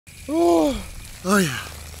Oh yeah.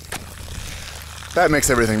 That makes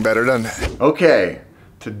everything better, doesn't it? Okay,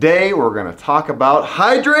 today we're gonna talk about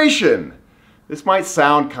hydration. This might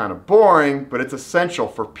sound kind of boring, but it's essential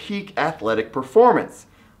for peak athletic performance,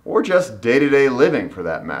 or just day-to-day living for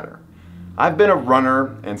that matter. I've been a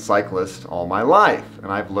runner and cyclist all my life, and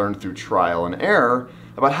I've learned through trial and error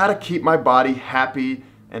about how to keep my body happy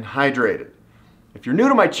and hydrated. If you're new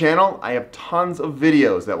to my channel, I have tons of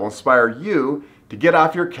videos that will inspire you to get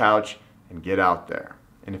off your couch and get out there.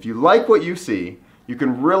 And if you like what you see, you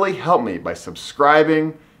can really help me by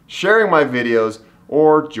subscribing, sharing my videos,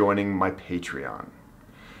 or joining my Patreon.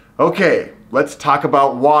 Okay, let's talk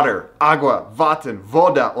about water. Agua, Vatten,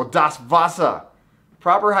 Voda, or das Wasser.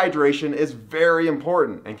 Proper hydration is very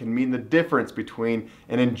important and can mean the difference between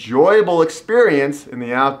an enjoyable experience in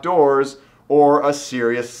the outdoors or a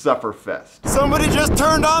serious sufferfest. Somebody just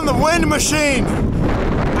turned on the wind machine!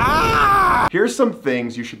 Ah! Here's some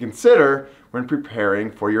things you should consider when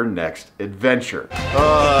preparing for your next adventure.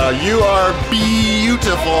 You are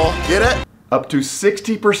beautiful. Get it? Up to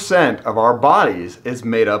 60% of our bodies is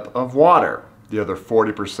made up of water. The other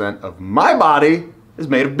 40% of my body is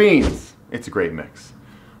made of beans. It's a great mix.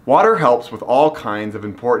 Water helps with all kinds of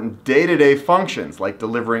important day-to-day functions like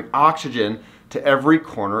delivering oxygen to every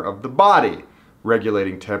corner of the body,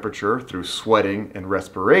 regulating temperature through sweating and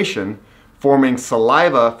respiration, forming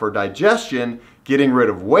saliva for digestion, getting rid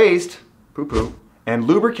of waste, poo-poo, and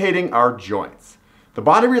lubricating our joints. The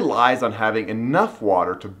body relies on having enough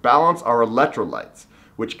water to balance our electrolytes,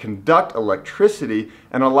 which conduct electricity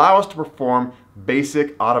and allow us to perform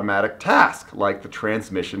basic automatic tasks like the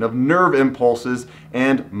transmission of nerve impulses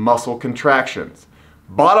and muscle contractions.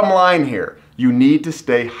 Bottom line here, you need to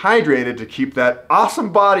stay hydrated to keep that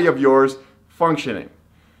awesome body of yours functioning.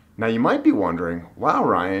 Now you might be wondering, wow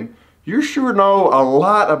Ryan, you sure know a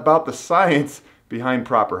lot about the science behind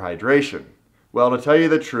proper hydration. Well, to tell you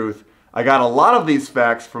the truth, I got a lot of these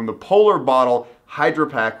facts from the Polar Bottle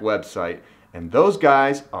Hydrapak website, and those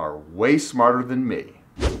guys are way smarter than me.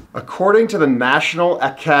 According to the National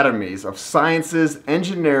Academies of Sciences,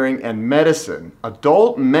 Engineering, and Medicine,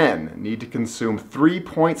 adult men need to consume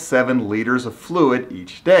 3.7 liters of fluid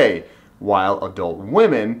each day, while adult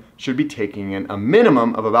women should be taking in a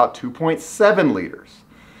minimum of about 2.7 liters.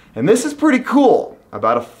 And this is pretty cool.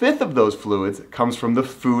 About a fifth of those fluids comes from the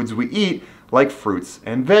foods we eat, like fruits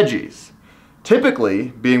and veggies. Typically,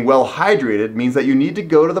 being well hydrated means that you need to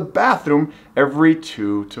go to the bathroom every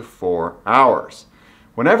 2 to 4 hours.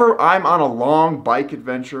 Whenever I'm on a long bike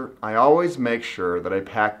adventure, I always make sure that I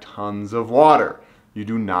pack tons of water. You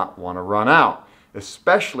do not want to run out,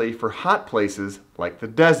 especially for hot places like the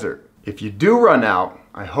desert. If you do run out,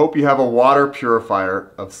 I hope you have a water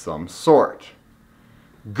purifier of some sort.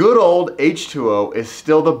 Good old H2O is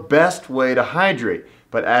still the best way to hydrate,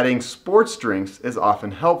 but adding sports drinks is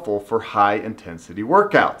often helpful for high-intensity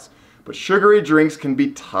workouts. But sugary drinks can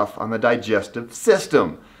be tough on the digestive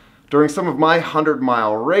system. During some of my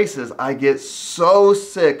 100-mile races, I get so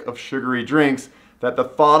sick of sugary drinks that the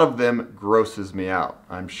thought of them grosses me out.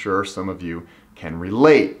 I'm sure some of you can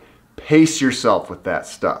relate. Pace yourself with that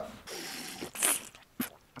stuff.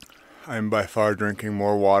 I'm by far drinking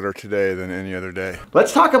more water today than any other day.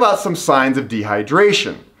 Let's talk about some signs of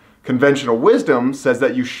dehydration. Conventional wisdom says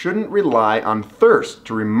that you shouldn't rely on thirst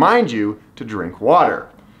to remind you to drink water.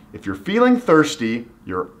 If you're feeling thirsty,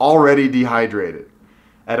 you're already dehydrated.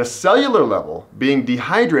 At a cellular level, being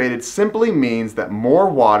dehydrated simply means that more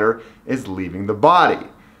water is leaving the body,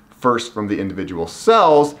 first from the individual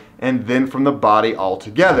cells and then from the body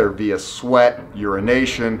altogether via sweat,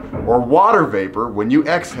 urination, or water vapor when you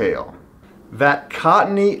exhale. That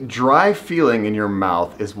cottony, dry feeling in your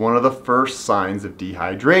mouth is one of the first signs of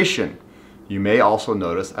dehydration. You may also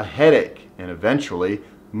notice a headache and eventually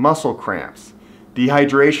muscle cramps.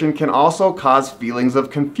 Dehydration can also cause feelings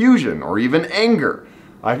of confusion or even anger.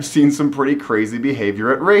 I've seen some pretty crazy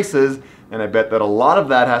behavior at races, and I bet that a lot of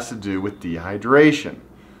that has to do with dehydration.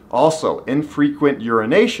 Also, infrequent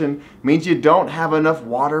urination means you don't have enough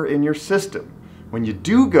water in your system. When you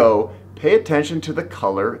do go, pay attention to the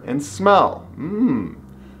color and smell.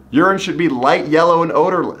 Urine should be light yellow and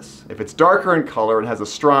odorless. If it's darker in color and has a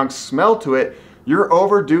strong smell to it, you're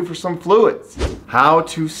overdue for some fluids. How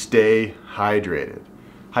to stay hydrated.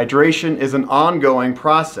 Hydration is an ongoing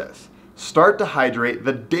process. Start to hydrate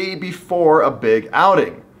the day before a big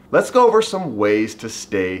outing. Let's go over some ways to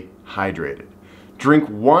stay hydrated. Drink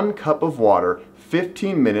 1 cup of water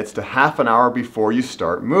 15 minutes to half an hour before you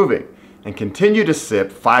start moving, and continue to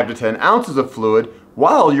sip 5 to 10 ounces of fluid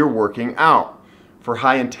while you're working out. For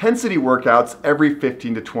high intensity workouts, every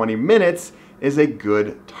 15 to 20 minutes is a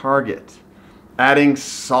good target. Adding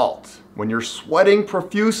salt. When you're sweating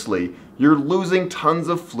profusely, you're losing tons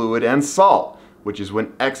of fluid and salt, which is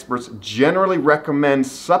when experts generally recommend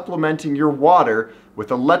supplementing your water with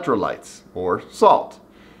electrolytes, or salt.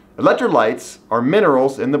 Electrolytes are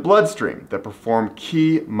minerals in the bloodstream that perform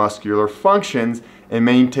key muscular functions and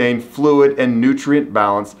maintain fluid and nutrient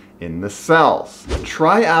balance in the cells.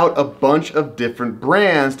 Try out a bunch of different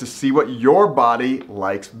brands to see what your body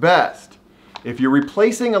likes best. If you're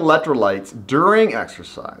replacing electrolytes during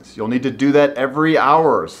exercise, you'll need to do that every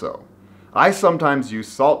hour or so. I sometimes use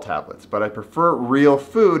salt tablets, but I prefer real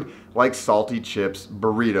food like salty chips,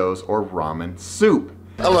 burritos, or ramen soup.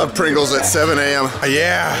 I love Pringles at 7 a.m.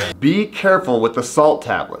 Yeah. Be careful with the salt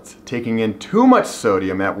tablets. Taking in too much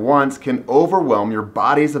sodium at once can overwhelm your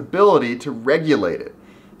body's ability to regulate it.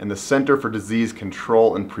 And the Center for Disease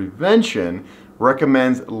Control and Prevention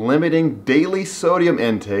recommends limiting daily sodium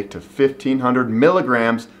intake to 1,500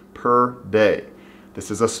 milligrams per day. This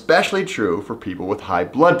is especially true for people with high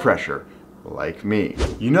blood pressure, like me.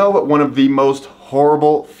 You know what one of the most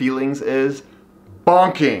horrible feelings is?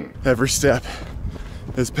 Bonking. Every step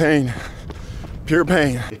is pain, pure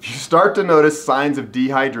pain. If you start to notice signs of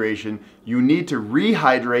dehydration, you need to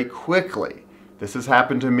rehydrate quickly. This has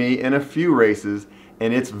happened to me in a few races,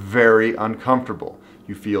 and it's very uncomfortable.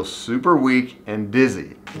 You feel super weak and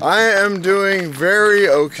dizzy. I am doing very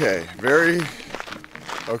okay, very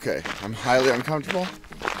okay. I'm highly uncomfortable.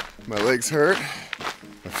 My legs hurt,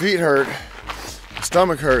 my feet hurt, my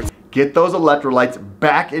stomach hurts. Get those electrolytes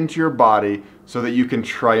back into your body so that you can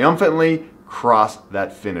triumphantly cross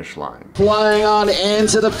that finish line. Flying on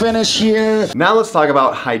into the finish here. Now let's talk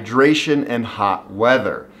about hydration and hot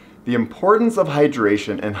weather. The importance of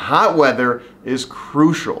hydration in hot weather is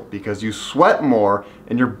crucial because you sweat more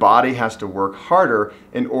and your body has to work harder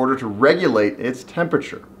in order to regulate its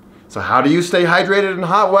temperature. So how do you stay hydrated in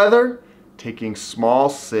hot weather? Taking small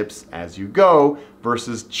sips as you go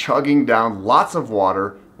versus chugging down lots of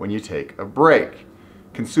water when you take a break.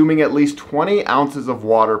 Consuming at least 20 ounces of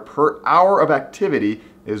water per hour of activity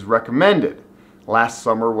is recommended. Last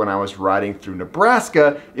summer when I was riding through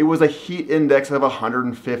Nebraska, it was a heat index of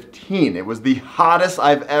 115. It was the hottest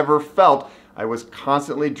I've ever felt. I was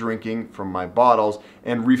constantly drinking from my bottles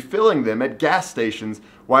and refilling them at gas stations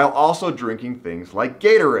while also drinking things like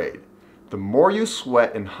Gatorade. The more you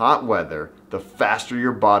sweat in hot weather, the faster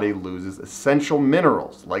your body loses essential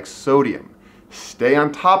minerals like sodium. Stay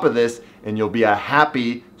on top of this and you'll be a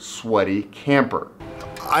happy, sweaty camper.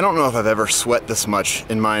 I don't know if I've ever sweat this much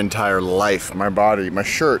in my entire life. My body, my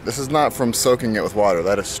shirt, this is not from soaking it with water,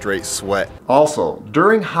 that is straight sweat. Also,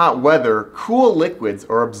 during hot weather, cool liquids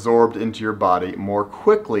are absorbed into your body more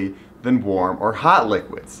quickly than warm or hot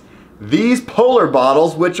liquids. These polar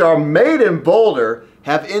bottles, which are made in Boulder,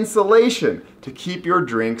 have insulation to keep your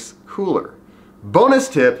drinks cooler. Bonus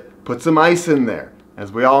tip, put some ice in there.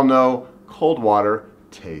 As we all know, cold water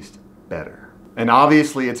tastes better. And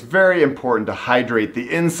obviously it's very important to hydrate the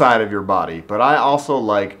inside of your body, but I also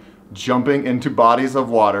like jumping into bodies of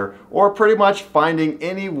water or pretty much finding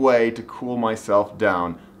any way to cool myself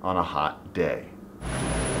down on a hot day.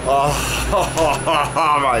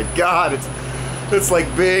 Oh my God, it's like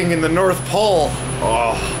being in the North Pole.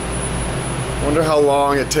 Oh. Wonder how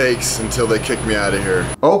long it takes until they kick me out of here.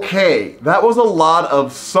 Okay, that was a lot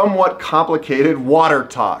of somewhat complicated water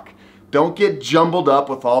talk. Don't get jumbled up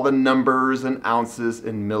with all the numbers and ounces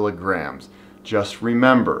and milligrams. Just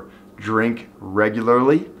remember, drink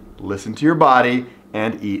regularly, listen to your body,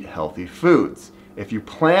 and eat healthy foods. If you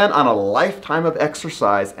plan on a lifetime of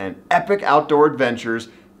exercise and epic outdoor adventures,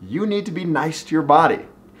 you need to be nice to your body.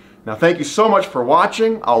 Now thank you so much for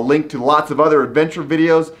watching. I'll link to lots of other adventure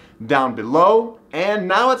videos down below. And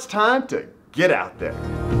now it's time to get out there.